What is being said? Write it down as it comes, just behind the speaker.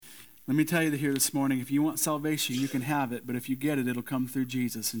Let me tell you here this morning, if you want salvation, you can have it, but if you get it, it'll come through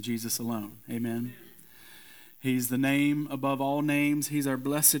Jesus and Jesus alone. Amen. He's the name above all names. He's our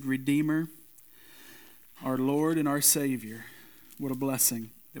blessed Redeemer, our Lord and our Savior. What a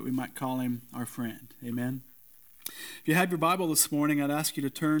blessing that we might call him our friend. Amen. If you have your Bible this morning, I'd ask you to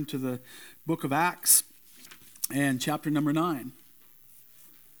turn to the book of Acts and chapter number 9.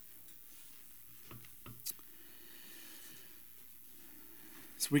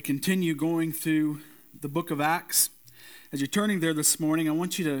 As we continue going through the book of Acts, as you're turning there this morning, I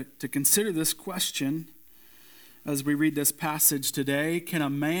want you to consider this question as we read this passage today. Can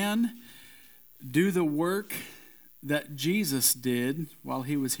a man do the work that Jesus did while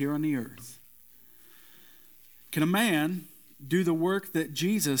he was here on the earth? Can a man do the work that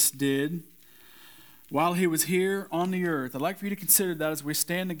Jesus did while he was here on the earth? I'd like for you to consider that as we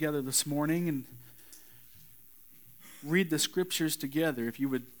stand together this morning and read the scriptures together. If you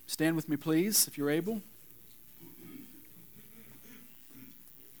would stand with me, please, if you're able.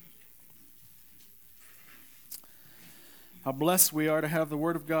 How blessed we are to have the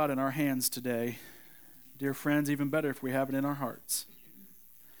Word of God in our hands today. Dear friends, even better if we have it in our hearts.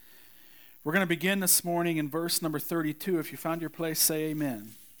 We're going to begin this morning in verse number 32. If you found your place, say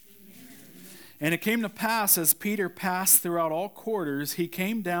amen. And it came to pass, as Peter passed throughout all quarters, he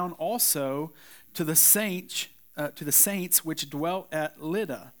came down also to the saints which dwelt at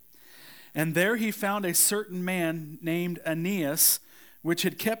Lydda. And there he found a certain man named Aeneas, which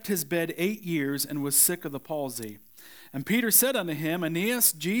had kept his bed 8 years and was sick of the palsy. And Peter said unto him,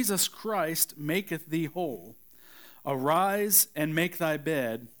 Aeneas, Jesus Christ maketh thee whole. Arise and make thy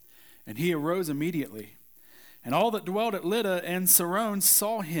bed. And he arose immediately. And all that dwelt at Lydda and Saron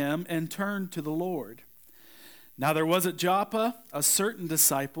saw him and turned to the Lord. Now there was at Joppa a certain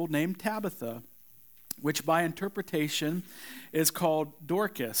disciple named Tabitha, which by interpretation is called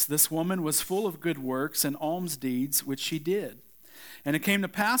Dorcas. This woman was full of good works and alms deeds, which she did. And it came to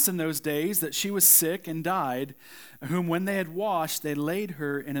pass in those days that she was sick and died, whom when they had washed, they laid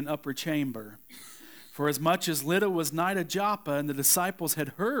her in an upper chamber. For as much as Lydda was nigh to Joppa, and the disciples had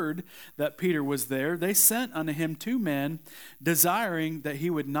heard that Peter was there, they sent unto him 2 men, desiring that he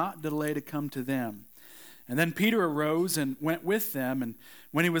would not delay to come to them. And then Peter arose and went with them, and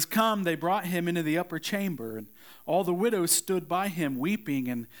when he was come, they brought him into the upper chamber, and all the widows stood by him, weeping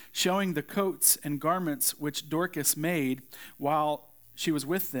and showing the coats and garments which Dorcas made while she was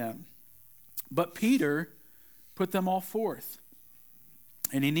with them. But Peter put them all forth,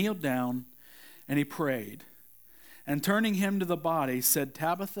 and he kneeled down, and he prayed. And turning him to the body, said,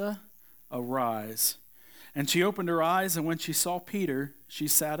 Tabitha, arise. And she opened her eyes, and when she saw Peter, she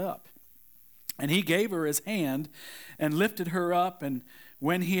sat up. And he gave her his hand and lifted her up, and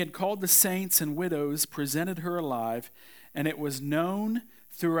when he had called the saints and widows, presented her alive, and it was known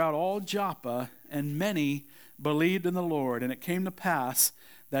throughout all Joppa, and many believed in the Lord. And it came to pass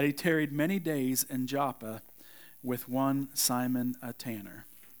that he tarried many days in Joppa with one Simon a tanner.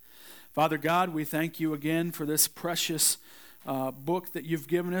 Father God, we thank you again for this precious book that you've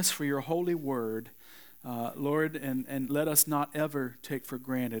given us, for your holy word. Lord, and let us not ever take for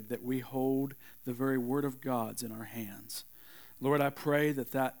granted that we hold the very word of God's in our hands. Lord, I pray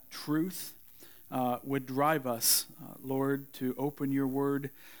that truth would drive us, Lord, to open your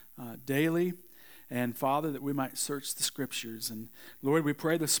word daily. And Father, that we might search the scriptures. And Lord, we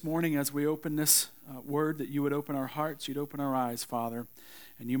pray this morning as we open this word that you would open our hearts, you'd open our eyes, Father,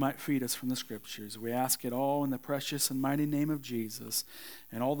 and you might feed us from the scriptures. We ask it all in the precious and mighty name of Jesus.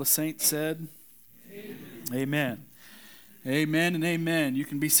 And all the saints said, Amen. Amen. Amen and amen. You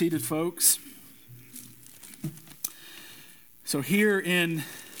can be seated, folks. So here in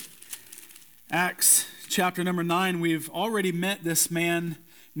Acts chapter number 9, we've already met this man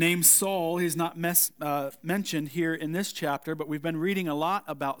named Saul. He's not mentioned here in this chapter, but we've been reading a lot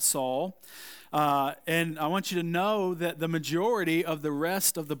about Saul. And I want you to know that the majority of the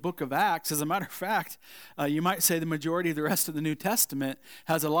rest of the book of Acts, as a matter of fact, you might say the majority of the rest of the New Testament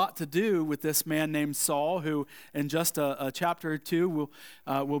has a lot to do with this man named Saul, who in just a chapter or two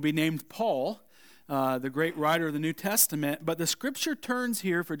will be named Paul, the great writer of the New Testament. But the scripture turns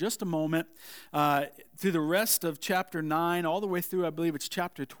here for just a moment through the rest of chapter 9, all the way through, I believe it's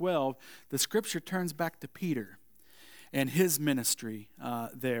chapter 12, the scripture turns back to Peter and his ministry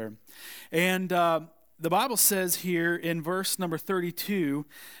there. And the Bible says here in verse number 32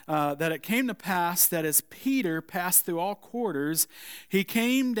 that it came to pass that as Peter passed through all quarters, he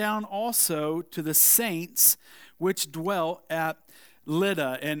came down also to the saints which dwelt at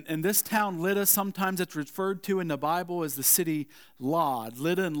Lydda, and this town Lydda, sometimes it's referred to in the Bible as the city Lod.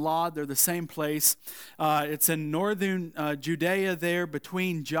 Lydda and Lod, they're the same place. It's in northern Judea there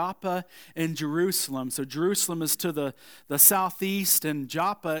between Joppa and Jerusalem. So Jerusalem is to the southeast, and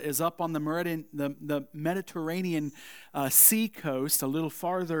Joppa is up on the Mediterranean sea coast, a little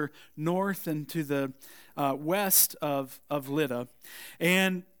farther north and to the west of Lydda.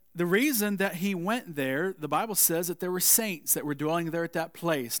 And the reason that he went there, the Bible says that there were saints that were dwelling there at that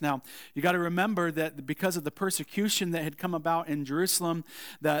place. Now, you got to remember that because of the persecution that had come about in Jerusalem,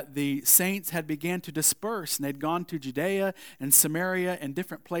 that the saints had began to disperse, and they'd gone to Judea and Samaria and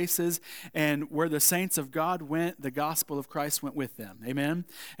different places, and where the saints of God went, the gospel of Christ went with them. Amen?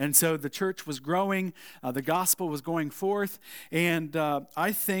 And so the church was growing, the gospel was going forth, and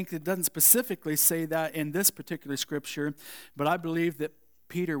I think it doesn't specifically say that in this particular scripture, but I believe that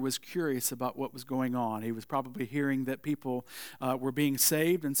Peter was curious about what was going on. He was probably hearing that people were being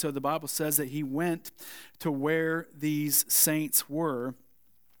saved, and so the Bible says that he went to where these saints were.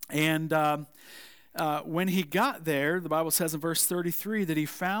 And when he got there, the Bible says in verse 33 that he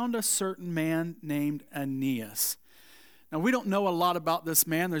found a certain man named Aeneas. Now, we don't know a lot about this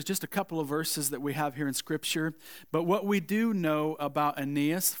man. There's just a couple of verses that we have here in Scripture. But what we do know about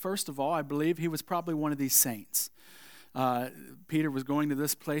Aeneas, first of all, I believe he was probably one of these saints. Peter was going to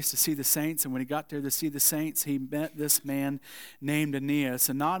this place to see the saints, and when he got there to see the saints, he met this man named Aeneas.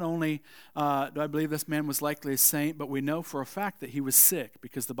 And not only do I believe this man was likely a saint, but we know for a fact that he was sick,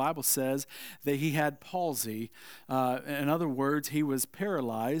 because the Bible says that he had palsy. In other words, he was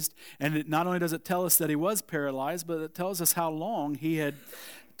paralyzed. And not only does it tell us that he was paralyzed, but it tells us how long he had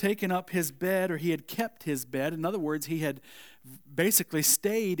taken up his bed, or he had kept his bed. In other words, he had basically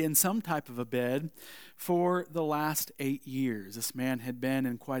stayed in some type of a bed for the last 8 years. This man had been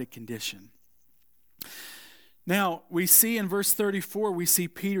in quite a condition. Now, we see in verse 34, we see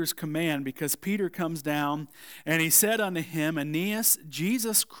Peter's command, because Peter comes down, and he said unto him, Aeneas,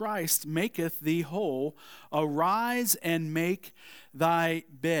 Jesus Christ maketh thee whole. Arise and make thy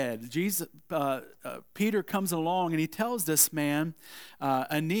bed. Peter comes along, and he tells this man,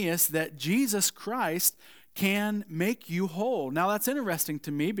 Aeneas, that Jesus Christ can make you whole. Now, that's interesting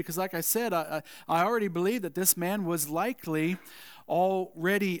to me, because like I said, I already believe that this man was likely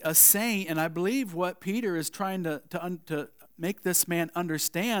already a saint, and I believe what Peter is trying to make this man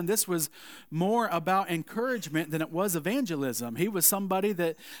understand, this was more about encouragement than it was evangelism. He was somebody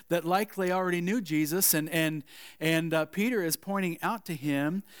that likely already knew Jesus, and Peter is pointing out to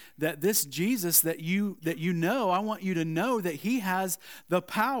him that this Jesus that you know, I want you to know that he has the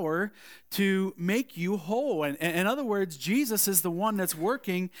power to make you whole. And in other words, Jesus is the one that's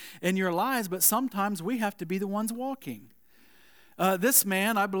working in your lives, but sometimes we have to be the ones walking. This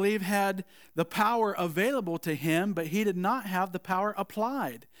man, I believe, had the power available to him, but he did not have the power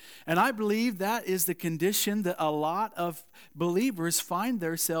applied. And I believe that is the condition that a lot of believers find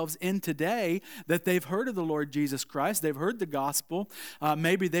themselves in today, that they've heard of the Lord Jesus Christ, they've heard the gospel,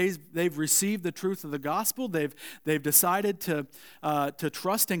 maybe they've received the truth of the gospel, they've decided to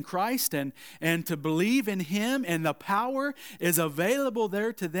trust in Christ and to believe in Him, and the power is available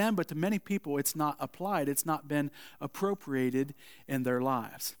there to them, but to many people it's not applied, it's not been appropriated in their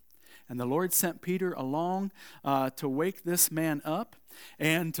lives. And the Lord sent Peter along to wake this man up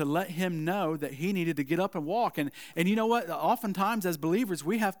and to let him know that he needed to get up and walk. And you know what? Oftentimes as believers,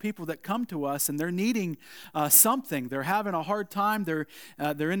 we have people that come to us and they're needing something. They're having a hard time. They're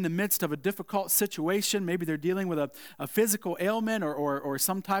in the midst of a difficult situation. Maybe they're dealing with a physical ailment or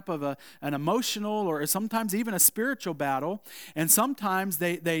some type of an emotional or sometimes even a spiritual battle. And sometimes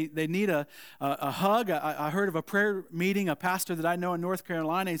they need a hug. I heard of a prayer meeting, a pastor that I know in North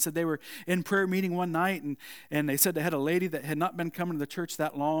Carolina. He said they were in prayer meeting one night and they said they had a lady that had not been coming to the church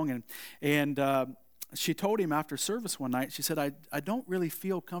that long, and she told him after service one night, she said, I don't really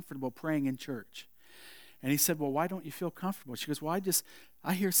feel comfortable praying in church. And he said, well, why don't you feel comfortable? She goes, well,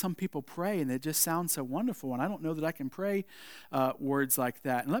 I hear some people pray and it just sounds so wonderful, and I don't know that I can pray words like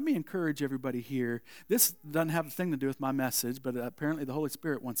that. And let me encourage everybody here, this doesn't have a thing to do with my message, but apparently the Holy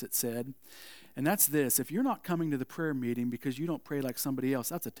Spirit wants it said, and that's this: if you're not coming to the prayer meeting because you don't pray like somebody else,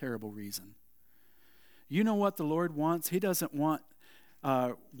 that's a terrible reason. You know what the Lord wants? He doesn't want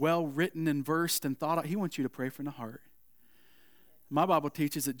well written and versed and thought out. He wants you to pray from the heart. My Bible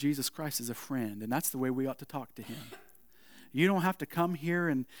teaches that Jesus Christ is a friend, and that's the way we ought to talk to Him. You don't have to come here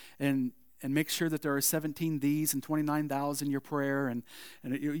and make sure that there are 17 these and 29 thous in your prayer, and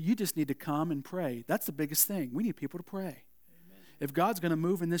you just need to come and pray. That's the biggest thing. We need people to pray. Amen. If God's going to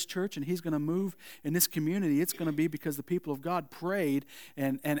move in this church and He's going to move in this community, it's going to be because the people of God prayed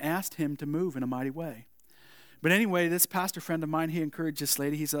and asked Him to move in a mighty way. But anyway, this pastor friend of mine, he encouraged this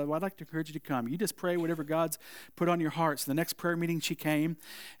lady. He said, well, I'd like to encourage you to come. You just pray whatever God's put on your heart. So the next prayer meeting she came,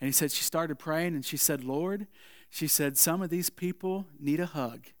 and he said she started praying, and she said, Lord, she said, some of these people need a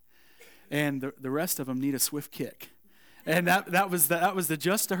hug, and the rest of them need a swift kick. And that was the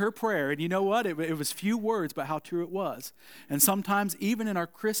gist of her prayer. And you know what? It was few words, but how true it was. And sometimes, even in our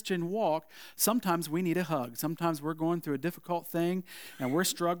Christian walk, sometimes we need a hug. Sometimes we're going through a difficult thing, and we're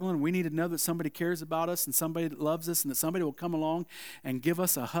struggling. We need to know that somebody cares about us, and somebody that loves us, and that somebody will come along and give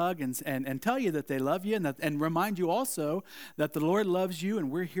us a hug and tell you that they love you, and remind you also that the Lord loves you,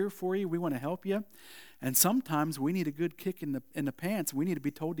 and we're here for you. We want to help you. And sometimes we need a good kick in the pants. We need to be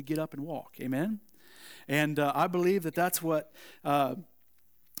told to get up and walk. Amen? And I believe that that's what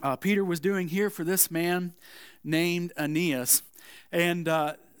Peter was doing here for this man named Aeneas. And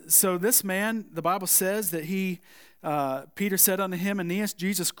so this man, the Bible says that Peter said unto him, Aeneas,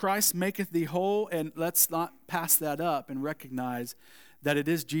 Jesus Christ maketh thee whole. And let's not pass that up and recognize that it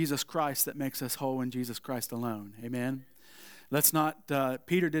is Jesus Christ that makes us whole, and Jesus Christ alone. Amen? Let's not,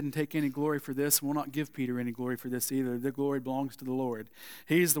 Peter didn't take any glory for this. We'll not give Peter any glory for this either. The glory belongs to the Lord.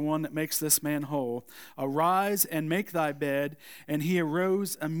 He's the one that makes this man whole. Arise and make thy bed. And he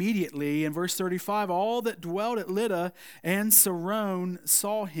arose immediately. In verse 35, all that dwelt at Lydda and Saron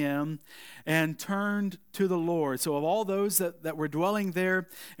saw him and turned to the Lord. So of all those that were dwelling there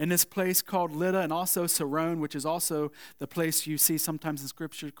in this place called Lydda, and also Saron, which is also the place you see sometimes in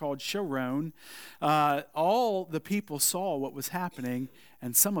Scripture called Sharon, all the people saw what was happening,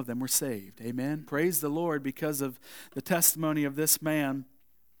 and some of them were saved. Amen. Praise the Lord because of the testimony of this man.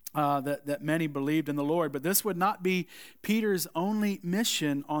 That many believed in the Lord. But this would not be Peter's only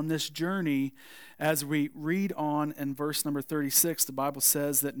mission on this journey. As we read on in verse number 36, the Bible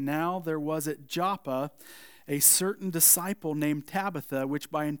says that now there was at Joppa a certain disciple named Tabitha, which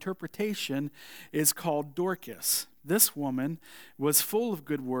by interpretation is called Dorcas. This woman was full of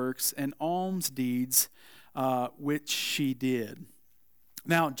good works and alms deeds, which she did.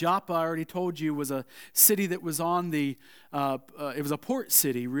 Now, Joppa, I already told you, was a city that was on it was a port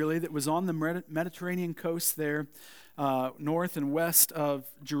city, really, that was on the Mediterranean coast there, north and west of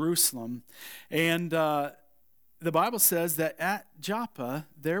Jerusalem. And the Bible says that at Joppa,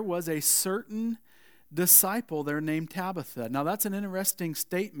 there was a certain disciple there named Tabitha. Now, that's an interesting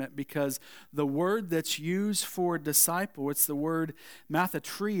statement because the word that's used for disciple, it's the word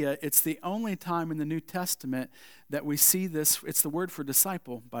mathatria. It's the only time in the New Testament that we see this. It's the word for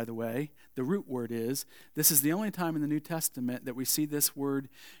disciple, by the way. The root word is. This is the only time in the New Testament that we see this word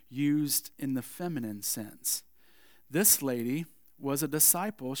used in the feminine sense. This lady was a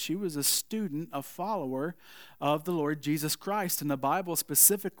disciple. She was a student, a follower of the Lord Jesus Christ. And the Bible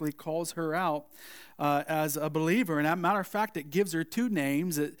specifically calls her out as a believer. And as a matter of fact, it gives her two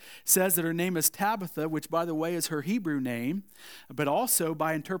names. It says that her name is Tabitha, which, by the way, is her Hebrew name. But also,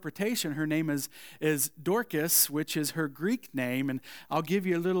 by interpretation, her name is Dorcas, which is her Greek name. And I'll give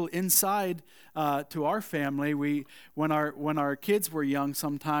you a little inside to our family. When our kids were young,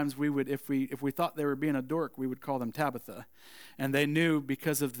 sometimes we would, if we thought they were being a dork, we would call them Tabitha. And they knew,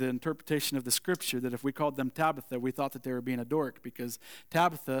 because of the interpretation of the Scripture, that if we called them Tabitha, we thought that they were being a dork, because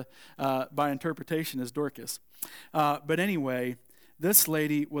Tabitha, by interpretation, is Dorcas. But anyway, this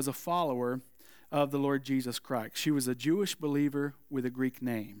lady was a follower of the Lord Jesus Christ. She was a Jewish believer with a Greek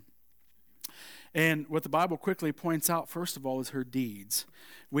name. And what the Bible quickly points out, first of all, is her deeds.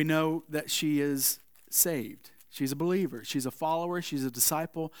 We know that she is saved. She's a believer. She's a follower. She's a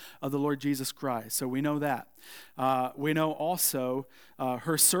disciple of the Lord Jesus Christ. So we know that. We know also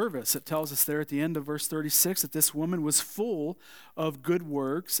her service. It tells us there at the end of verse 36 that this woman was full of good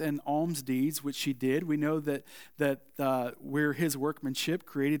works and alms deeds, which she did. We know that we're his workmanship,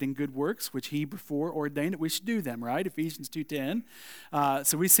 created in good works, which he before ordained that we should do them, right? Ephesians 2:10.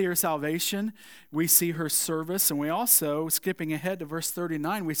 So we see her salvation. We see her service. And we also, skipping ahead to verse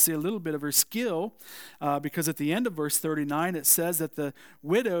 39, we see a little bit of her skill, because at the end of verse 39, it says that the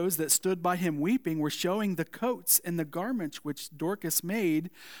widows that stood by him weeping were showing the coats and the garments which Dorcas made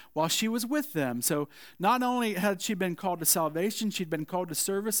while she was with them. So not only had she been called to salvation, she'd been called to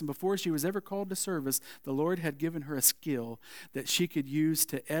service, and before she was ever called to service, the Lord had given her a skill that she could use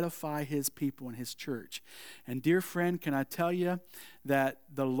to edify his people and his church. And dear friend, can I tell you that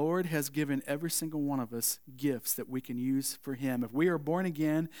the Lord has given every single one of us gifts that we can use for him. If we are born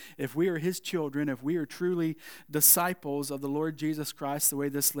again, if we are his children, if we are truly disciples of the Lord Jesus Christ, the way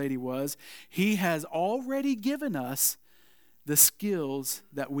this lady was, he has already given us the skills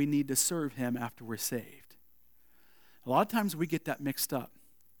that we need to serve him after we're saved. A lot of times we get that mixed up.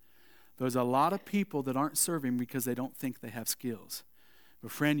 There's a lot of people that aren't serving because they don't think they have skills.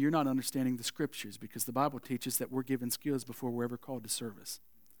 But friend, you're not understanding the Scriptures, because the Bible teaches that we're given skills before we're ever called to service.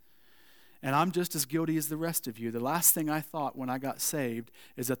 And I'm just as guilty as the rest of you. The last thing I thought when I got saved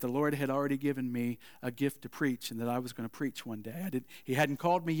is that the Lord had already given me a gift to preach and that I was going to preach one day. He hadn't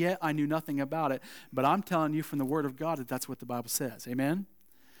called me yet. I knew nothing about it. But I'm telling you from the Word of God that that's what the Bible says. Amen?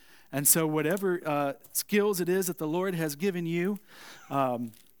 And so whatever skills it is that the Lord has given you,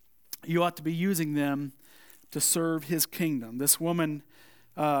 you ought to be using them to serve His kingdom. This woman,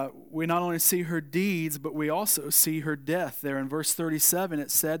 we not only see her deeds, but we also see her death. There in verse 37, it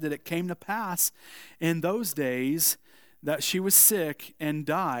said that it came to pass in those days that she was sick and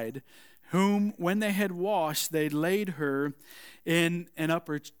died, whom when they had washed, they laid her in an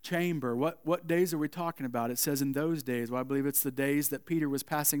upper chamber. What days are we talking about? It says in those days. Well, I believe it's the days that Peter was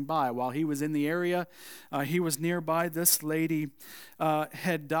passing by. While he was in the area, he was nearby. This lady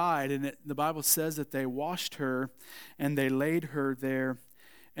had died, and the Bible says that they washed her and they laid her there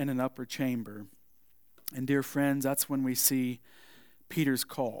in an upper chamber. And dear friends, that's when we see Peter's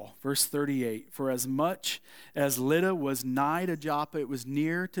call. Verse 38, for as much as Lydda was nigh to Joppa, it was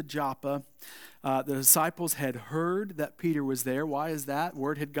near to Joppa, the disciples had heard that Peter was there. Why is that?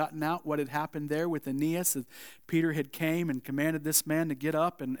 Word had gotten out what had happened there with Aeneas. Peter had came and commanded this man to get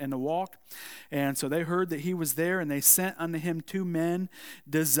up and to walk. And so they heard that he was there, and they sent unto him 2 men,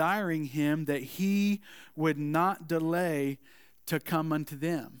 desiring him that he would not delay to come unto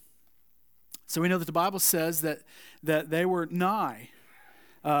them. So we know that the Bible says that they were nigh.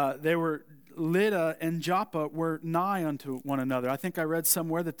 Lydda and Joppa were nigh unto one another. I think I read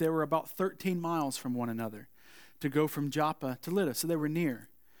somewhere that they were about 13 miles from one another to go from Joppa to Lydda. So they were near.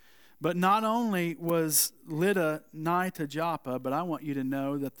 But not only was Lydda nigh to Joppa, but I want you to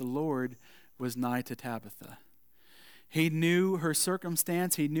know that the Lord was nigh to Tabitha. He knew her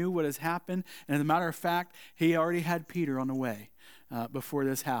circumstance. He knew what has happened. And as a matter of fact, he already had Peter on the way before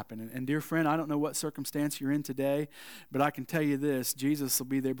this happened. And dear friend, I don't know what circumstance you're in today, but I can tell you this, Jesus will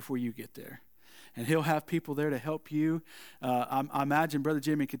be there before you get there. And he'll have people there to help you. I imagine Brother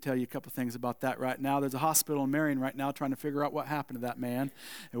Jimmy could tell you a couple things about that right now. There's a hospital in Marion right now trying to figure out what happened to that man.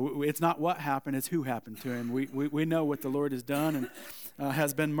 It's not what happened, it's who happened to him. We know what the Lord has done and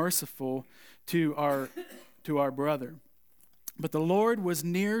has been merciful to our brother. But the Lord was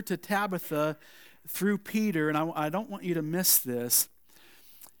near to Tabitha through Peter, and I don't want you to miss this,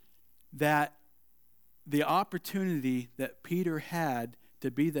 that the opportunity that Peter had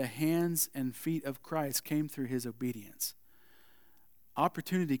to be the hands and feet of Christ came through his obedience.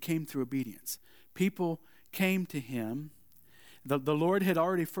 Opportunity came through obedience. People came to him. The Lord had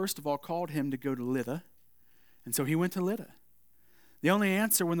already, first of all, called him to go to Lydda, and so he went to Lydda. The only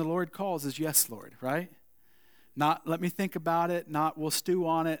answer when the Lord calls is yes, Lord, right? Not let me think about it, not we'll stew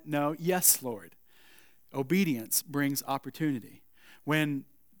on it. No, yes, Lord. Obedience brings opportunity. When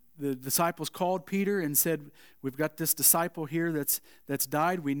the disciples called Peter and said, we've got this disciple here that's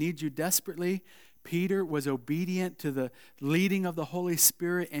died, we need you desperately, Peter was obedient to the leading of the Holy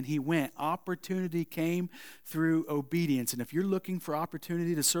Spirit, and he went. Opportunity came through obedience. And if you're looking for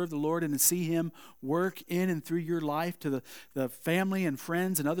opportunity to serve the Lord and to see him work in and through your life to the family and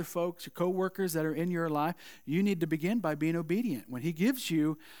friends and other folks, your co-workers that are in your life, you need to begin by being obedient. When he gives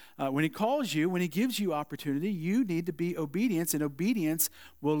you, when he calls you, when he gives you opportunity, you need to be obedient, and obedience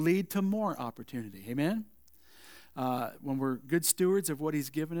will lead to more opportunity. Amen? When we're good stewards of what he's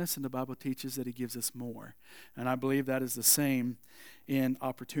given us, and the Bible teaches that he gives us more. And I believe that is the same in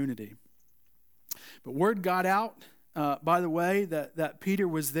opportunity. But word got out, by the way, that Peter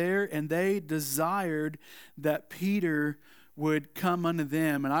was there, and they desired that Peter would come unto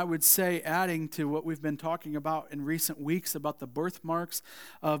them. And I would say, adding to what we've been talking about in recent weeks about the birthmarks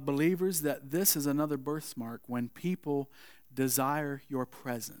of believers, that this is another birthmark when people desire your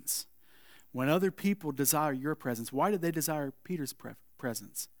presence. When other people desire your presence. Why did they desire Peter's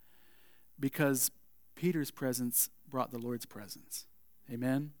presence? Because Peter's presence brought the Lord's presence.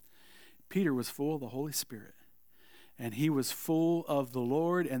 Amen? Peter was full of the Holy Spirit. And he was full of the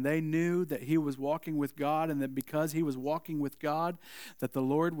Lord, and they knew that he was walking with God, and that because he was walking with God, that the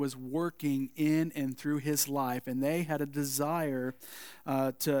Lord was working in and through his life. And they had a desire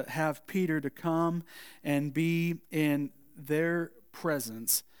to have Peter to come and be in their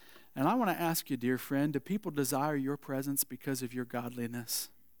presence. And I want to ask you, dear friend, do people desire your presence because of your godliness?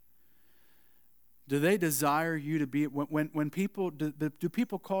 Do they desire you to be, when people, do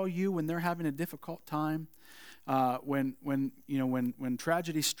people call you when they're having a difficult time? When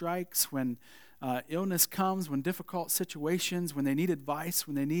tragedy strikes, when illness comes, when difficult situations, when they need advice,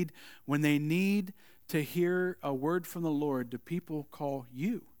 when they need to hear a word from the Lord, do people call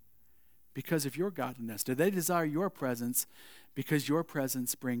you because of your godliness? Do they desire your presence because your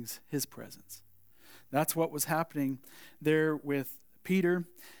presence brings his presence. That's what was happening there with Peter.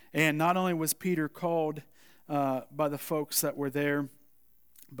 And not only was Peter called by the folks that were there,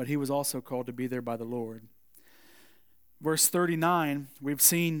 but he was also called to be there by the Lord. Verse 39, we've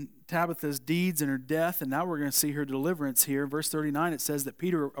seen Tabitha's deeds and her death, and now we're going to see her deliverance here. Verse 39, it says that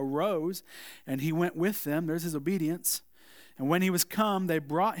Peter arose, and he went with them. There's his obedience. And when he was come, they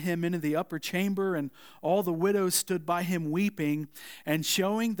brought him into the upper chamber, and all the widows stood by him weeping, and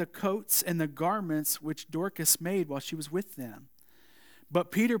showing the coats and the garments which Dorcas made while she was with them.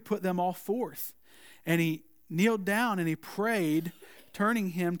 But Peter put them all forth, and he kneeled down, and he prayed, turning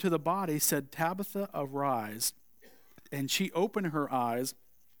him to the body, said, Tabitha, arise. And she opened her eyes,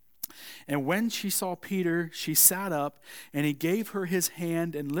 and when she saw Peter, she sat up, and he gave her his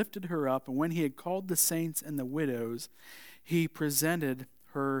hand and lifted her up. And when he had called the saints and the widows, he presented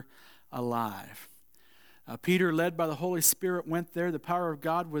her alive. Peter, led by the Holy Spirit, went there. The power of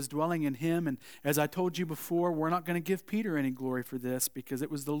God was dwelling in him. And as I told you before, we're not going to give Peter any glory for this because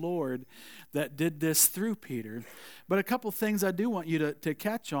it was the Lord that did this through Peter. But a couple things I do want you to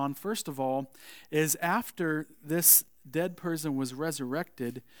catch on, first of all, is after this dead person was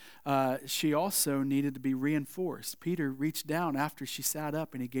resurrected, she also needed to be reinforced. Peter reached down after she sat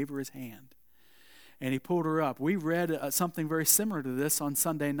up and he gave her his hand. And he pulled her up. We read something very similar to this on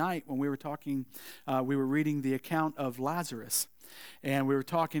Sunday night when we were talking, we were reading the account of Lazarus. And we were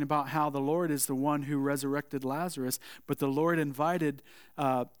talking about how the Lord is the one who resurrected Lazarus, but the Lord invited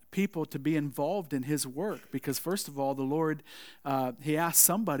people to be involved in his work. Because first of all, the Lord, he asked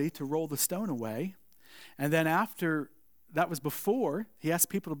somebody to roll the stone away. And then after, that was before, he asked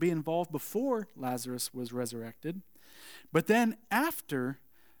people to be involved before Lazarus was resurrected. But then after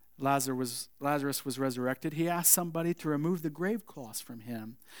Lazarus was resurrected, he asked somebody to remove the grave cloths from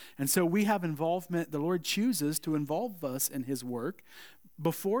him. And so we have involvement. The Lord chooses to involve us in his work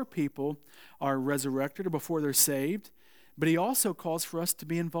before people are resurrected or before they're saved. But he also calls for us to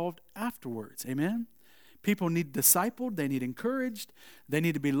be involved afterwards. Amen? People need discipled, they need encouraged, they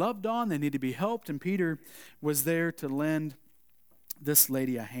need to be loved on, they need to be helped. And Peter was there to lend this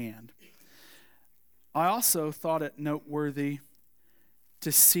lady a hand. I also thought it noteworthy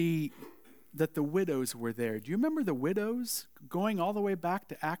to see that the widows were there. Do you remember the widows going all the way back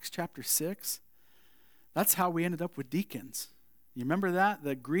to Acts chapter 6? That's how we ended up with deacons. You remember that?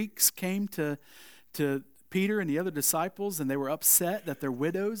 The Greeks came to Peter and the other disciples, and they were upset that their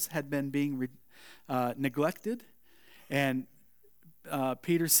widows had been being neglected. And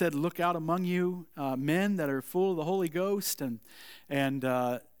Peter said, look out among you men that are full of the Holy Ghost, and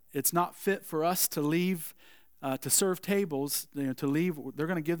it's not fit for us to leave to serve tables, to leave. They're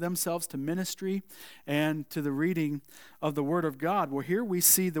going to give themselves to ministry and to the reading of the Word of God. Well, here we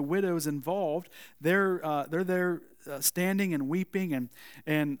see the widows involved. They're there standing and weeping,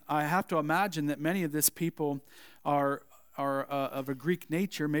 and I have to imagine that many of these people are of a Greek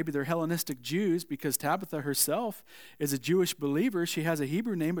nature. Maybe they're Hellenistic Jews, because Tabitha herself is a Jewish believer. She has a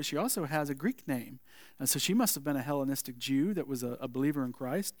Hebrew name, but she also has a Greek name. And so she must have been a Hellenistic Jew that was a believer in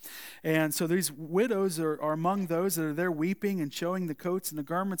Christ. And so these widows are among those that are there weeping and showing the coats and the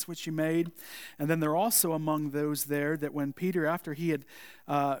garments which she made. And then they're also among those there that when Peter, after he had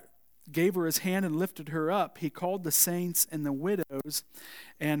gave her his hand and lifted her up, he called the saints and the widows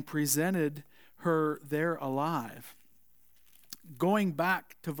and presented her there alive. Going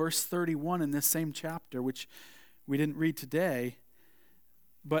back to verse 31 in this same chapter, which we didn't read today,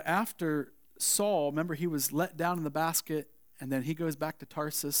 but after Saul, remember, he was let down in the basket, and then he goes back to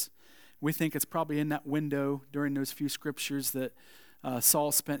Tarsus. We think it's probably in that window during those few scriptures that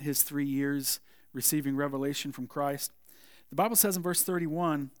Saul spent his 3 years receiving revelation from Christ. The Bible says in verse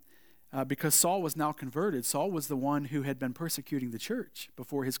 31, because Saul was now converted, Saul was the one who had been persecuting the church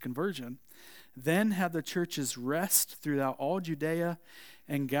before his conversion. Then had the churches rest throughout all Judea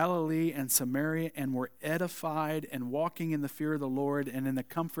and Galilee and Samaria, and were edified and walking in the fear of the Lord and in the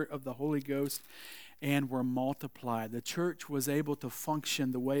comfort of the Holy Ghost, and were multiplied. The church was able to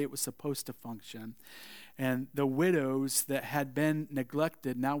function the way it was supposed to function. And the widows that had been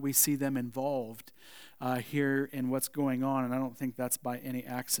neglected, now we see them involved here in what's going on, and I don't think that's by any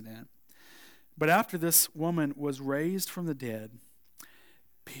accident. But after this woman was raised from the dead,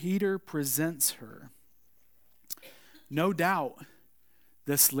 Peter presents her. No doubt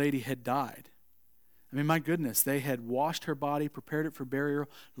this lady had died. I mean, my goodness, they had washed her body, prepared it for burial,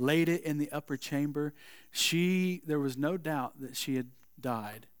 laid it in the upper chamber. There was no doubt that she had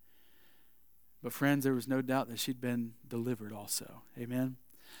died. But friends, there was no doubt that she'd been delivered also. Amen?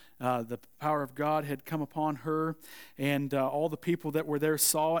 The power of God had come upon her, and all the people that were there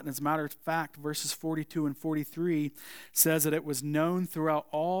saw it. And as a matter of fact, verses 42 and 43 says that it was known throughout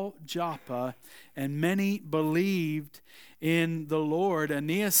all Joppa, and many believed in the Lord.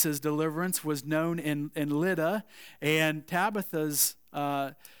 Aeneas' deliverance was known in Lydda, and Tabitha's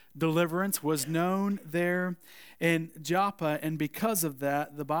deliverance was known there in Joppa. And because of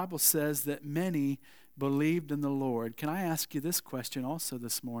that, the Bible says that many believed in the Lord. Can I ask you this question also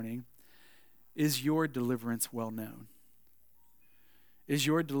this morning? Is your deliverance well known? Is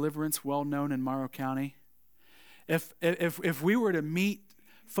your deliverance well known in Morrow County? If we were to meet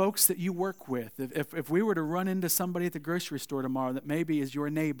folks that you work with, if we were to run into somebody at the grocery store tomorrow that maybe is your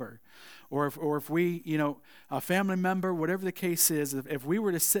neighbor, or if we, a family member, whatever the case is, if we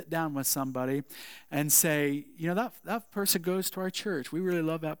were to sit down with somebody and say, that person goes to our church, we really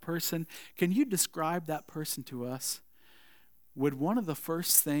love that person, can you describe that person to us? Would one of the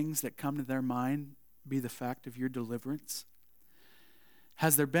first things that come to their mind be the fact of your deliverance?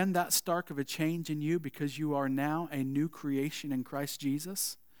 Has there been that stark of a change in you because you are now a new creation in Christ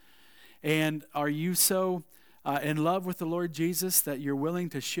Jesus? And are you so in love with the Lord Jesus that you're willing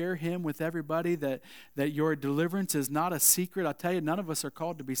to share him with everybody, that your deliverance is not a secret? I'll tell you, none of us are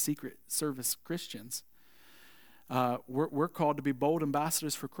called to be secret service Christians. We're called to be bold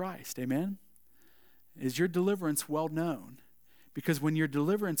ambassadors for Christ. Amen? Is your deliverance well known? Because when your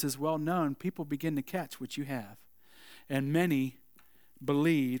deliverance is well known, people begin to catch what you have. And many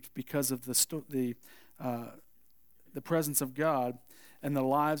believed because of the presence of God and the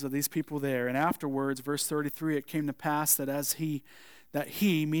lives of these people there. And afterwards, verse 33, it came to pass that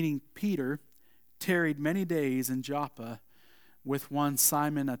he, meaning Peter, tarried many days in Joppa with one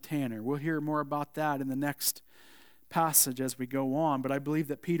Simon a tanner. We'll hear more about that in the next passage as we go on, but I believe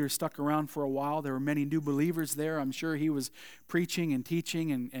that Peter stuck around for a while. There were many new believers there. I'm sure he was preaching and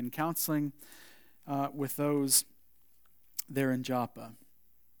teaching and counseling with those there in Joppa.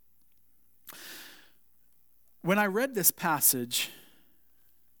 When I read this passage,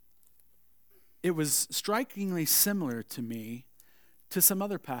 it was strikingly similar to me to some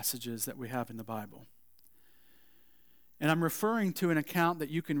other passages that we have in the Bible. And I'm referring to an account that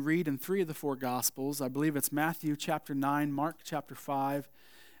you can read in 3 of the 4 Gospels. I believe it's Matthew chapter 9, Mark chapter 5,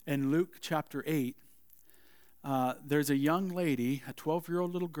 and Luke chapter 8. There's a young lady, a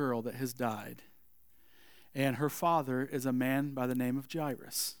 12-year-old little girl that has died. And her father is a man by the name of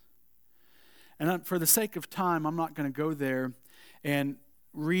Jairus. And for the sake of time, I'm not going to go there and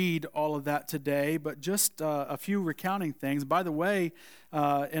read all of that today, but just a few recounting things. By the way,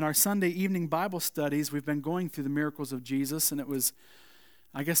 in our Sunday evening Bible studies, we've been going through the miracles of Jesus, and it was,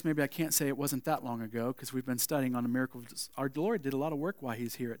 I guess maybe I can't say it wasn't that long ago, because we've been studying on the miracles. Our Lord did a lot of work while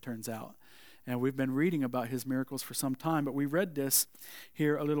he's here, it turns out. And we've been reading about his miracles for some time, but we read this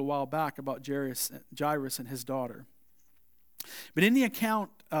here a little while back about Jairus and his daughter. But in the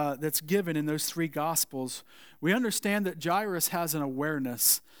account that's given in those 3 Gospels, we understand that Jairus has an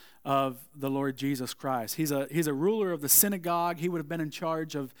awareness of the Lord Jesus Christ. He's a ruler of the synagogue. He would have been in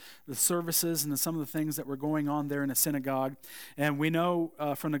charge of the services and some of the things that were going on there in the synagogue. And we know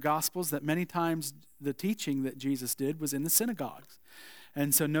from the Gospels that many times the teaching that Jesus did was in the synagogues.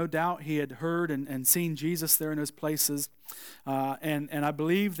 And so no doubt he had heard and seen Jesus there in those places. And I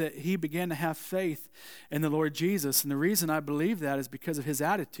believe that he began to have faith in the Lord Jesus. And the reason I believe that is because of his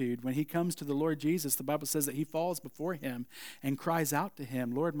attitude. When he comes to the Lord Jesus, the Bible says that he falls before him and cries out to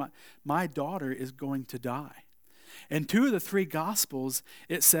him, "Lord, my daughter is going to die." In 2 of the 3 Gospels,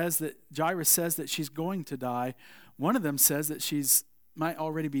 it says that Jairus says that she's going to die. One of them says that she's might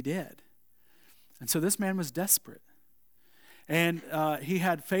already be dead. And so this man was desperate. And he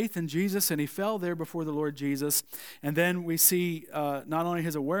had faith in Jesus, and he fell there before the Lord Jesus. And then we see not only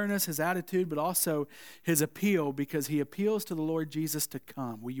his awareness, his attitude, but also his appeal, because he appeals to the Lord Jesus to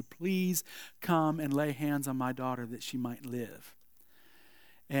come. "Will you please come and lay hands on my daughter that she might live?"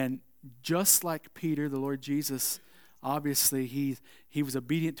 And just like Peter, the Lord Jesus, obviously he was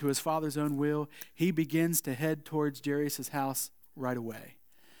obedient to his Father's own will. He begins to head towards Jairus' house right away.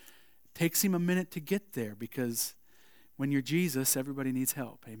 Takes him a minute to get there, because when you're Jesus, everybody needs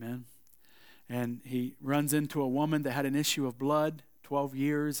help, amen? And he runs into a woman that had an issue of blood, 12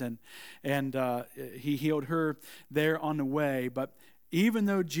 years, and he healed her there on the way. But even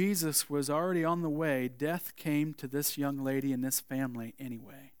though Jesus was already on the way, death came to this young lady and this family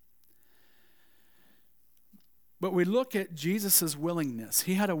anyway. But we look at Jesus' willingness.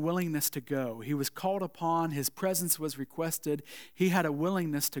 He had a willingness to go. He was called upon. His presence was requested. He had a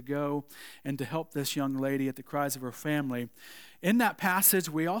willingness to go and to help this young lady at the cries of her family. In that passage,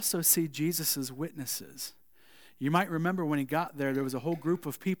 we also see Jesus' witnesses. You might remember when he got there was a whole group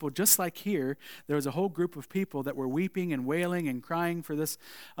of people, just like here, there was a whole group of people that were weeping and wailing and crying for this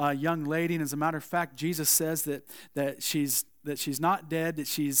young lady. And as a matter of fact, Jesus says that she's not dead, that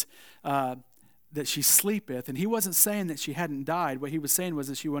she sleepeth. And he wasn't saying that she hadn't died. What he was saying was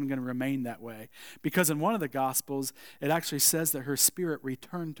that she wasn't going to remain that way. Because in one of the Gospels, it actually says that her spirit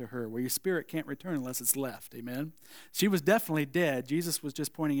returned to her, where your spirit can't return unless it's left. Amen? She was definitely dead. Jesus was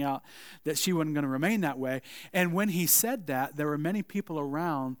just pointing out that she wasn't going to remain that way. And when he said that, there were many people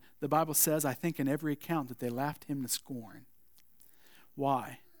around, the Bible says, I think in every account, that they laughed him to scorn.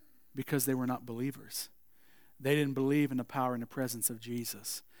 Why? Because they were not believers. They didn't believe in the power and the presence of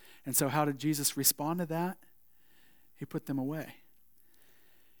Jesus. And so how did Jesus respond to that? He put them away.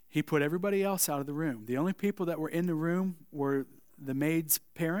 He put everybody else out of the room. The only people that were in the room were the maid's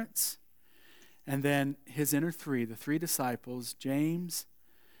parents, and then his inner three, the three disciples, James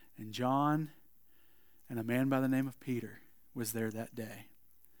and John, and a man by the name of Peter was there that day.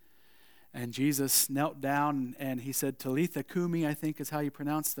 And Jesus knelt down and he said, Talitha Kumi, I think is how you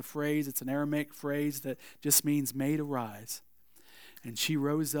pronounce the phrase. It's an Aramaic phrase that just means maid arise. And she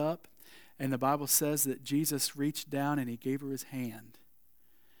rose up, and the Bible says that Jesus reached down and he gave her his hand,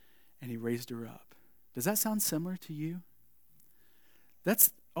 and he raised her up. Does that sound similar to you? That's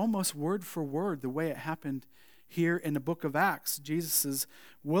almost word for word the way it happened here in the book of Acts. Jesus'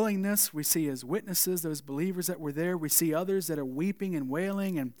 willingness, we see his witnesses, those believers that were there. We see others that are weeping and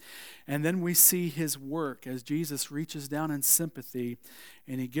wailing, and then we see his work as Jesus reaches down in sympathy,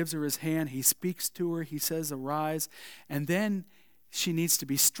 and he gives her his hand. He speaks to her. He says, arise. And then she needs to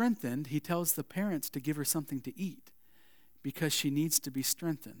be strengthened. He tells the parents to give her something to eat because she needs to be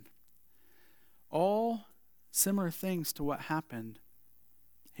strengthened. All similar things to what happened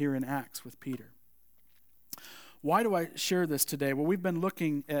here in Acts with Peter. Why do I share this today? Well, we've been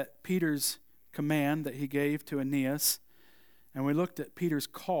looking at Peter's command that he gave to Aeneas, and we looked at Peter's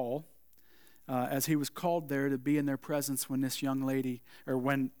call as he was called there to be in their presence when this young lady, or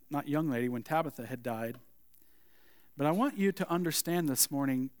when Tabitha had died. But I want you to understand this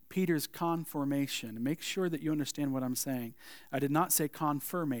morning Peter's conformation. And make sure that you understand what I'm saying. I did not say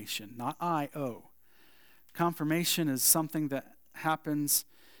confirmation, not I-O. Confirmation is something that happens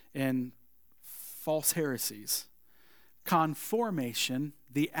in false heresies. Conformation,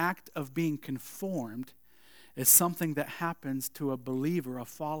 the act of being conformed, is something that happens to a believer, a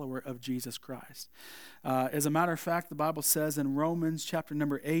follower of Jesus Christ. As a matter of fact, the Bible says in Romans chapter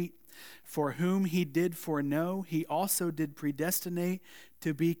number 8, for whom he did foreknow, he also did predestinate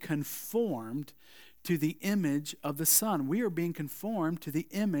to be conformed to the image of the Son. We are being conformed to the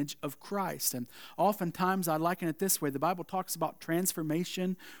image of Christ. And oftentimes I liken it this way. The Bible talks about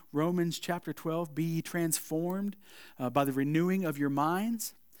transformation. Romans chapter 12, be ye transformed by the renewing of your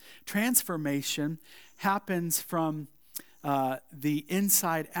minds. Transformation happens from the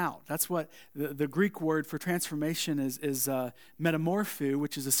inside out. That's what the Greek word for transformation is metamorpho,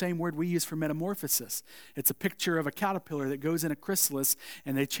 which is the same word we use for metamorphosis. It's a picture of a caterpillar that goes in a chrysalis,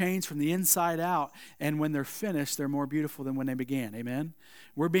 and they change from the inside out, and when they're finished, they're more beautiful than when they began. Amen?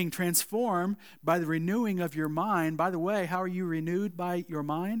 We're being transformed by the renewing of your mind. By the way, how are you renewed by your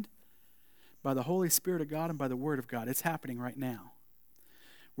mind? By the Holy Spirit of God and by the Word of God. It's happening right now.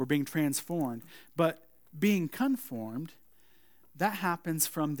 We're being transformed. But being conformed, that happens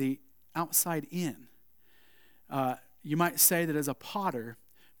from the outside in. You might say that as a potter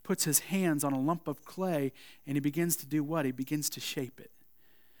puts his hands on a lump of clay and he begins to do what? He begins to shape it.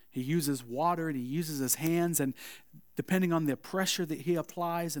 He uses water and he uses his hands, and depending on the pressure that he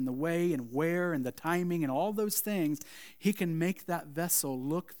applies and the way and where and the timing and all those things, he can make that vessel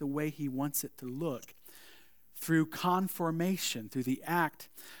look the way he wants it to look through conformation, through the act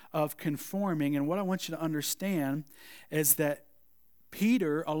of conforming. And what I want you to understand is that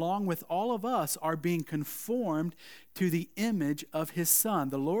Peter, along with all of us, are being conformed to the image of his Son.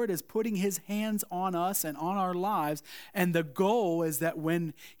 The Lord is putting his hands on us and on our lives, and the goal is that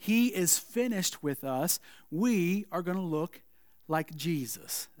when he is finished with us, we are going to look like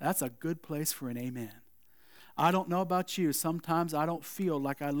Jesus. That's a good place for an amen. I don't know about you. Sometimes I don't feel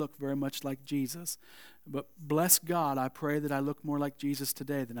like I look very much like Jesus. But bless God, I pray that I look more like Jesus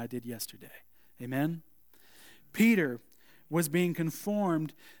today than I did yesterday. Amen? Peter was being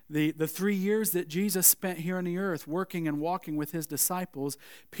conformed the 3 years that Jesus spent here on the earth working and walking with his disciples,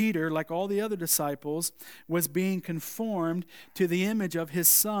 Peter, like all the other disciples, was being conformed to the image of his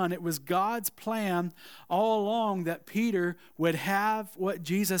Son. It was God's plan all along that Peter would have what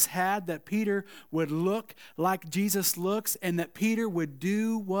Jesus had, that Peter would look like Jesus looks, and that Peter would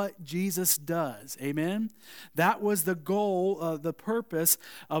do what Jesus does. Amen? That was the goal, the purpose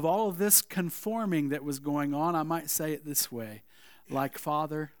of all of this conforming that was going on. I might say it this way: like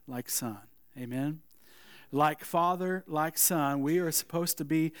Father, like Son. Amen? Like Father, like Son. We are supposed to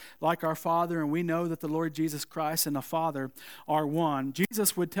be like our Father, and we know that the Lord Jesus Christ and the Father are one.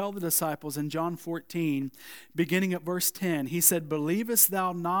 Jesus would tell the disciples in John 14, beginning at verse 10, he said, "Believest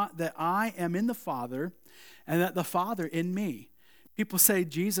thou not that I am in the Father, and that the Father in me?" People say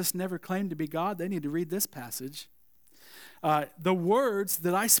Jesus never claimed to be God. They need to read this passage. "The words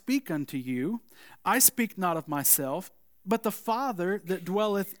that I speak unto you, I speak not of myself, but the Father that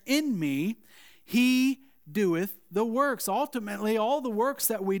dwelleth in me, he doeth the works." Ultimately, all the works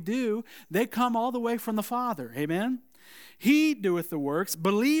that we do, they come all the way from the Father. Amen? "He doeth the works.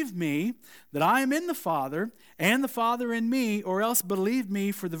 Believe me that I am in the Father, and the Father in me, or else believe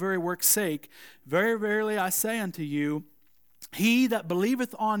me for the very work's sake. Very verily I say unto you, he that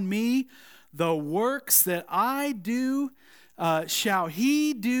believeth on me, the works that I do shall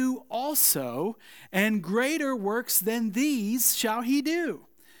he do also, and greater works than these shall he do.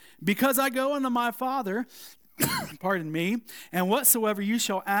 Because I go unto my Father, pardon me, and whatsoever you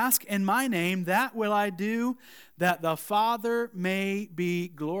shall ask in my name, that will I do, that the Father may be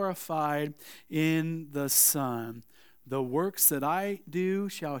glorified in the Son. The works that I do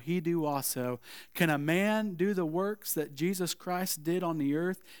shall he do also." Can a man do the works that Jesus Christ did on the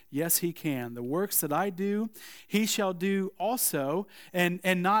earth? Yes, he can. The works that I do, he shall do also. And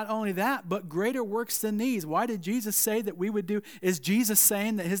not only that, but greater works than these. Why did Jesus say that we would do? Is Jesus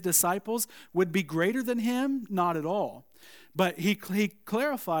saying that his disciples would be greater than him? Not at all. But he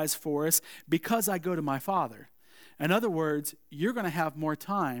clarifies for us, because I go to my Father. In other words, you're going to have more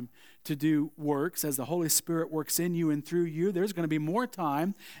time to do works as the Holy Spirit works in you and through you. There's going to be more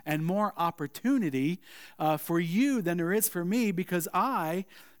time and more opportunity for you than there is for me, because I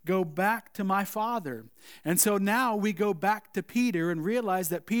go back to my Father. And so now we go back to Peter and realize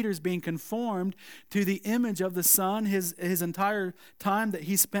that Peter's being conformed to the image of the Son his entire time that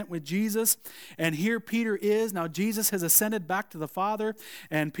he spent with Jesus. And here Peter is. Now Jesus has ascended back to the Father,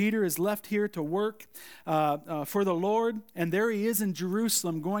 and Peter is left here to work for the Lord. And there he is in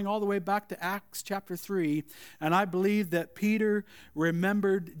Jerusalem, going all the way back to Acts chapter 3. And I believe that Peter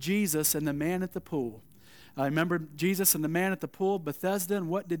remembered Jesus and the man at the pool. I remember Jesus and the man at the pool of Bethesda, and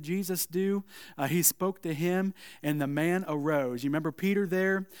what did Jesus do? He spoke to him, and the man arose. You remember Peter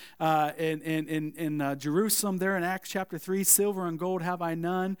there in Jerusalem there in Acts chapter 3, "Silver and gold have I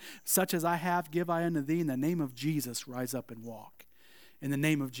none, such as I have give I unto thee. In the name of Jesus, rise up and walk." In the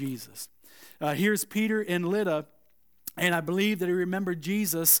name of Jesus. Here's Peter in Lydda. And I believe that he remembered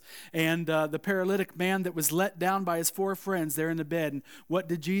Jesus and the paralytic man that was let down by his 4 friends there in the bed. And what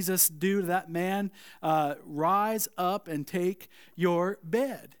did Jesus do to that man? Rise up and take your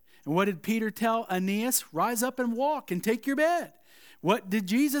bed. And what did Peter tell Aeneas? Rise up and walk and take your bed. What did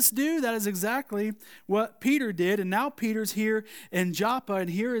Jesus do? That is exactly what Peter did. And now Peter's here in Joppa, and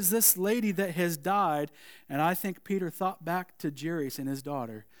here is this lady that has died. And I think Peter thought back to Jairus and his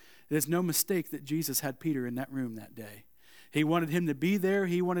daughter. There's no mistake that Jesus had Peter in that room that day. He wanted him to be there.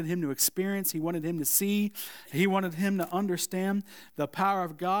 He wanted him to experience. He wanted him to see. He wanted him to understand the power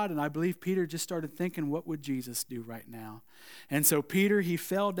of God. And I believe Peter just started thinking, what would Jesus do right now? And so Peter, he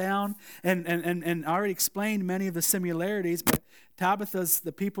fell down. And I already explained many of the similarities, but Tabitha's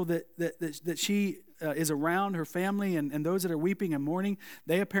the people that she is around, her family, and those that are weeping and mourning,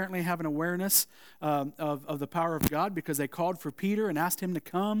 they apparently have an awareness of the power of God, because they called for Peter and asked him to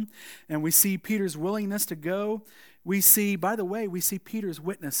come. And we see Peter's willingness to go. We see, by the way, we see Peter's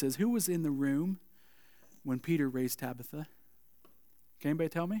witnesses. Who was in the room when Peter raised Tabitha? Can anybody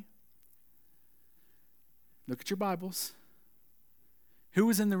tell me? Look at your Bibles. Who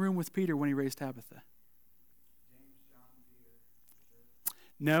was in the room with Peter when he raised Tabitha?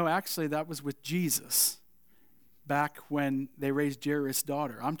 No, actually, that was with Jesus back when they raised Jairus'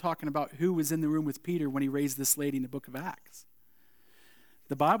 daughter. I'm talking about who was in the room with Peter when he raised this lady in the book of Acts.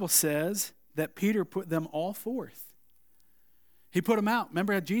 The Bible says that Peter put them all forth. He put them out.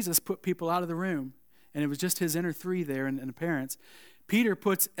 Remember how Jesus put people out of the room, and it was just his inner 3 there and the parents. Peter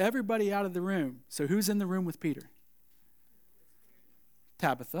puts everybody out of the room. So who's in the room with Peter?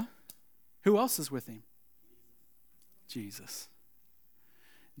 Tabitha. Who else is with him? Jesus.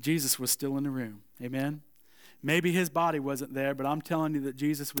 Jesus was still in the room. Amen? Maybe his body wasn't there, but I'm telling you that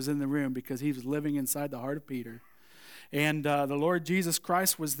Jesus was in the room because he was living inside the heart of Peter. And the Lord Jesus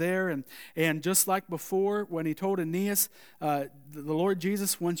Christ was there. And just like before, when he told Aeneas, the Lord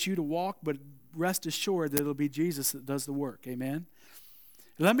Jesus wants you to walk, but rest assured that it'll be Jesus that does the work. Amen?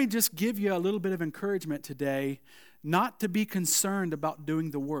 Let me just give you a little bit of encouragement today, not to be concerned about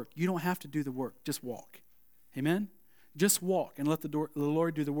doing the work. You don't have to do the work. Just walk. Amen? Just walk and let the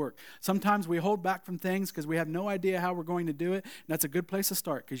Lord do the work. Sometimes we hold back from things because we have no idea how we're going to do it. And that's a good place to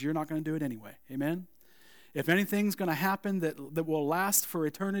start because you're not going to do it anyway. Amen? If anything's going to happen that will last for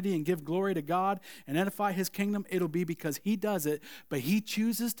eternity and give glory to God and edify his kingdom, it'll be because he does it, but he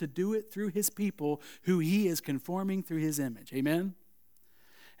chooses to do it through his people who he is conforming through his image. Amen?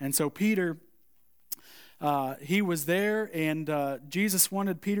 And so Peter, he was there, and Jesus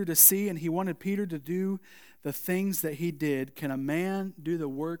wanted Peter to see, and he wanted Peter to do the things that he did. Can a man do the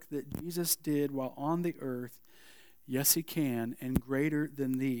work that Jesus did while on the earth? Yes, he can, and greater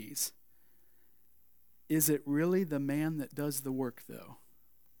than these. Is it really the man that does the work, though?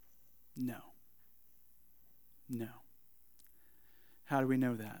 No. No. How do we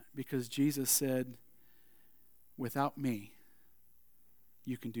know that? Because Jesus said, without me,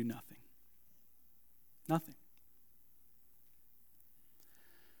 you can do nothing. Nothing.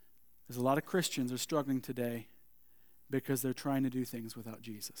 There's a lot of Christians are struggling today because they're trying to do things without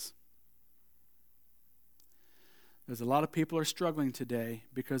Jesus. There's a lot of people are struggling today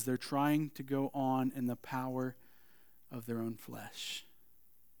because they're trying to go on in the power of their own flesh.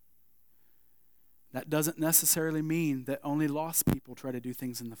 That doesn't necessarily mean that only lost people try to do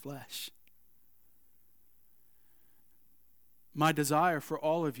things in the flesh. My desire for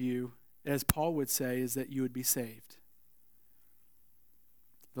all of you, as Paul would say, is that you would be saved.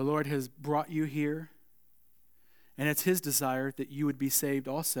 The Lord has brought you here, and it's his desire that you would be saved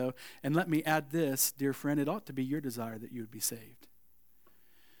also. And let me add this, dear friend, it ought to be your desire that you would be saved.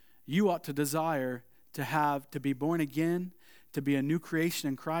 You ought to desire to be born again, to be a new creation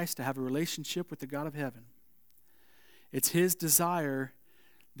in Christ, to have a relationship with the God of heaven. It's his desire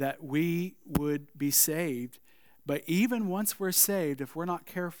that we would be saved. But even once we're saved, if we're not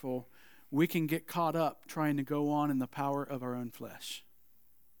careful, we can get caught up trying to go on in the power of our own flesh.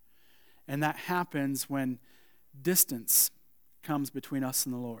 And that happens when distance comes between us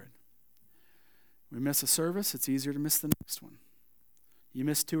and the Lord. We miss a service, it's easier to miss the next one. You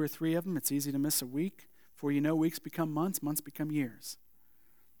miss 2 or 3 of them, it's easy to miss a week. Before you know, weeks become months, months become years.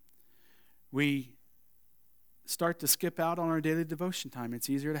 We start to skip out on our daily devotion time. It's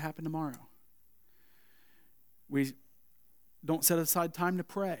easier to happen tomorrow. We don't set aside time to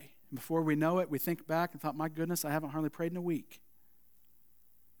pray. Before we know it, we think back and thought, my goodness, I haven't hardly prayed in a week.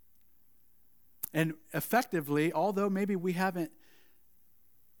 And effectively, although maybe we haven't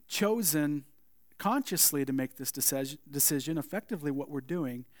chosen consciously to make this decision, effectively what we're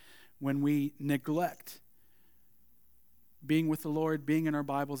doing when we neglect being with the Lord, being in our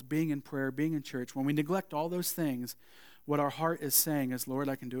Bibles, being in prayer, being in church, when we neglect all those things, what our heart is saying is, Lord,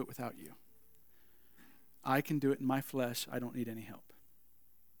 I can do it without you. I can do it in my flesh. I don't need any help.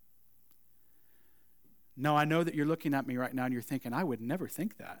 No, I know that you're looking at me right now and you're thinking, I would never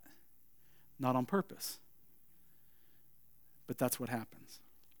think that. Not on purpose. But that's what happens.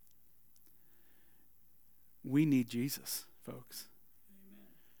 We need Jesus, folks.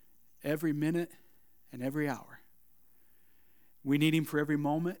 Amen. Every minute and every hour. We need him for every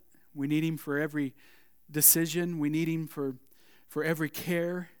moment. We need him for every decision. We need him for every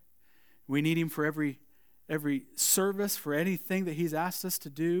care. We need him for every service, for anything that he's asked us to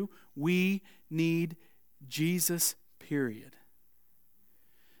do. We need Jesus, period.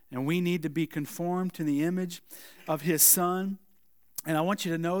 And we need to be conformed to the image of his Son. And I want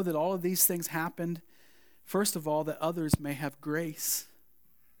you to know that all of these things happened, first of all, that others may have grace,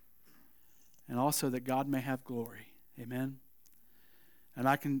 and also that God may have glory. Amen? And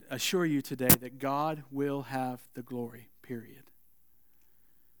I can assure you today that God will have the glory, period.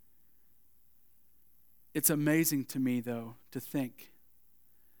 It's amazing to me, though, to think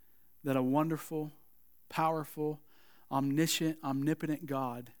that a wonderful, powerful, omniscient, omnipotent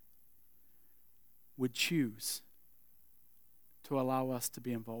God would choose to allow us to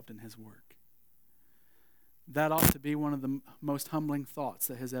be involved in his work. That ought to be one of the most humbling thoughts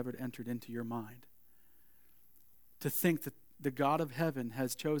that has ever entered into your mind. To think that the God of heaven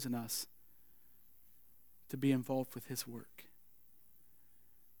has chosen us to be involved with his work.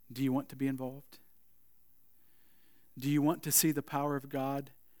 Do you want to be involved? Do you want to see the power of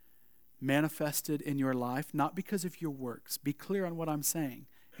God manifested in your life? Not because of your works. Be clear on what I'm saying.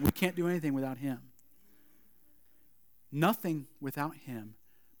 We can't do anything without him. Nothing without him,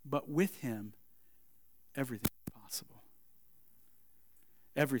 but with him, everything is possible.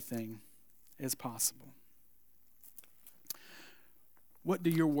 Everything is possible. What do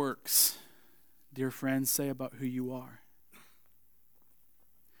your works, dear friends, say about who you are?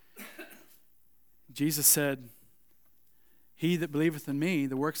 Jesus said, "He that believeth in me,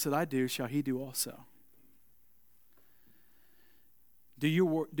 the works that I do, shall he do also." Do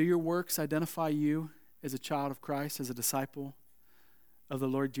your works identify you as a child of Christ, as a disciple of the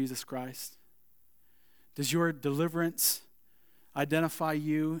Lord Jesus Christ? Does your deliverance identify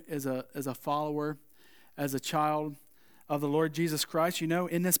you as a follower, as a child of the Lord Jesus Christ? You know,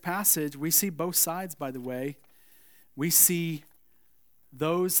 in this passage, we see both sides, by the way. We see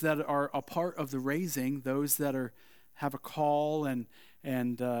those that are a part of the raising, those that have a call and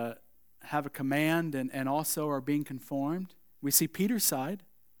have a command and also are being conformed. We see Peter's side.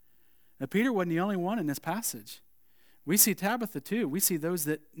 Now, Peter wasn't the only one in this passage. We see Tabitha too. We see those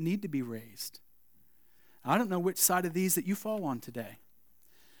that need to be raised. I don't know which side of these that you fall on today.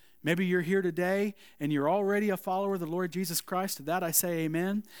 Maybe you're here today and you're already a follower of the Lord Jesus Christ. To that I say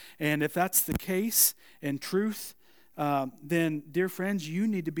amen. And if that's the case in truth, then, dear friends, you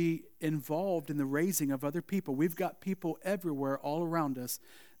need to be involved in the raising of other people. We've got people everywhere all around us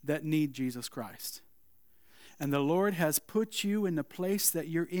that need Jesus Christ. And the Lord has put you in the place that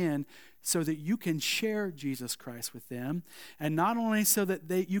you're in so that you can share Jesus Christ with them. And not only so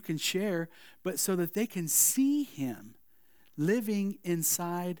that you can share, but so that they can see him living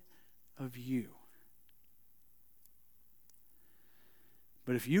inside of you.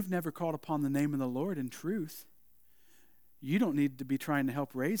 But if you've never called upon the name of the Lord in truth, you don't need to be trying to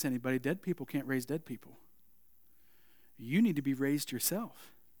help raise anybody. Dead people can't raise dead people. You need to be raised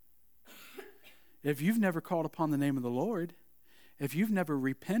yourself. If you've never called upon the name of the Lord, if you've never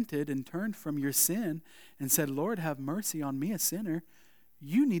repented and turned from your sin and said, "Lord, have mercy on me, a sinner,"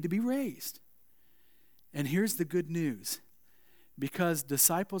 you need to be raised. And here's the good news. Because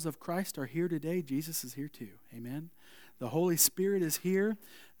disciples of Christ are here today, Jesus is here too. Amen? The Holy Spirit is here.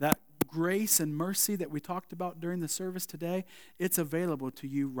 That grace and mercy that we talked about during the service today, it's available to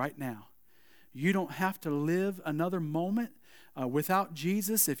you right now. You don't have to live another moment without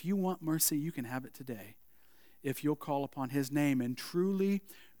Jesus. If you want mercy, you can have it today. If you'll call upon his name and truly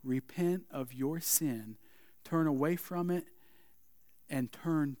repent of your sin, turn away from it, and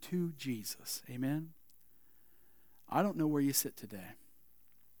turn to Jesus. Amen? I don't know where you sit today,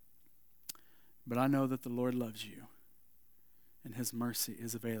 but I know that the Lord loves you and his mercy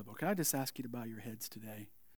is available. Can I just ask you to bow your heads today?